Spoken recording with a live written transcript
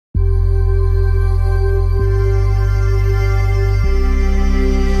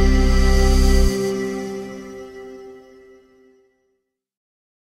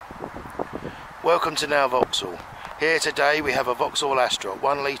Welcome to Now Vauxhall. Here today we have a Vauxhall ASTRA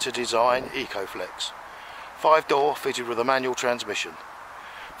 1 litre design EcoFlex. 5-door fitted with a manual transmission.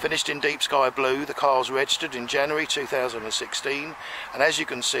 Finished in deep sky blue, the car was registered in January 2016 and as you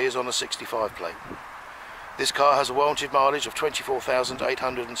can see is on a 65 plate. This car has a warranted mileage of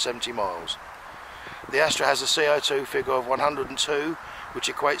 24,870 miles. The Astra has a CO2 figure of 102, which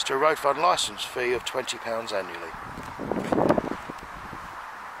equates to a road fund licence fee of £20 annually.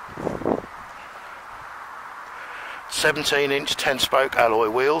 "17-inch 10-spoke alloy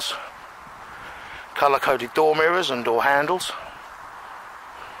wheels, colour-coded door mirrors and door handles,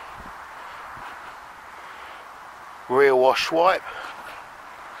 rear wash wipe,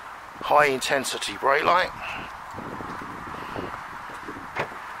 high-intensity brake light,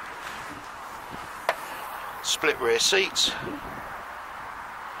 split rear seats,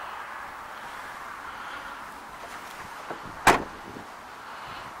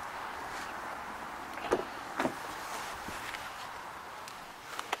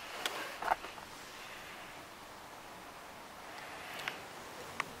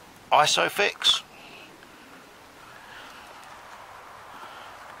 ISOFIX,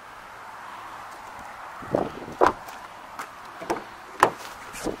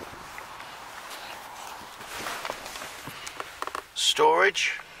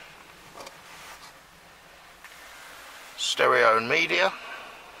 storage, stereo and media,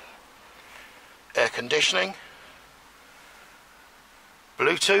 air conditioning,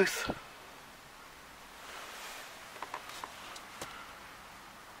 Bluetooth,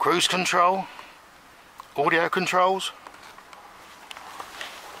 cruise control, audio controls,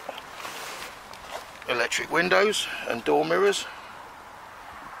 electric windows and door mirrors,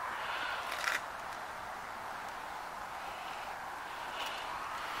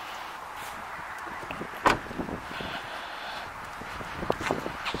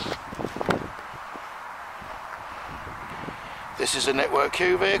 This is a Network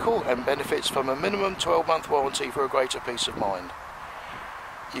Q vehicle and benefits from a minimum 12-month warranty for a greater peace of mind.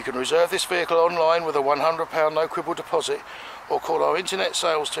 You can reserve this vehicle online with a £100 no quibble deposit or call our internet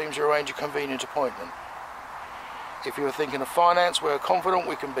sales team to arrange a convenient appointment. If you are thinking of finance, we are confident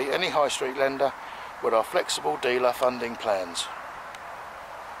we can beat any high street lender with our flexible dealer funding plans.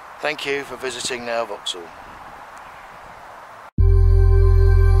 Thank you for visiting Now Vauxhall.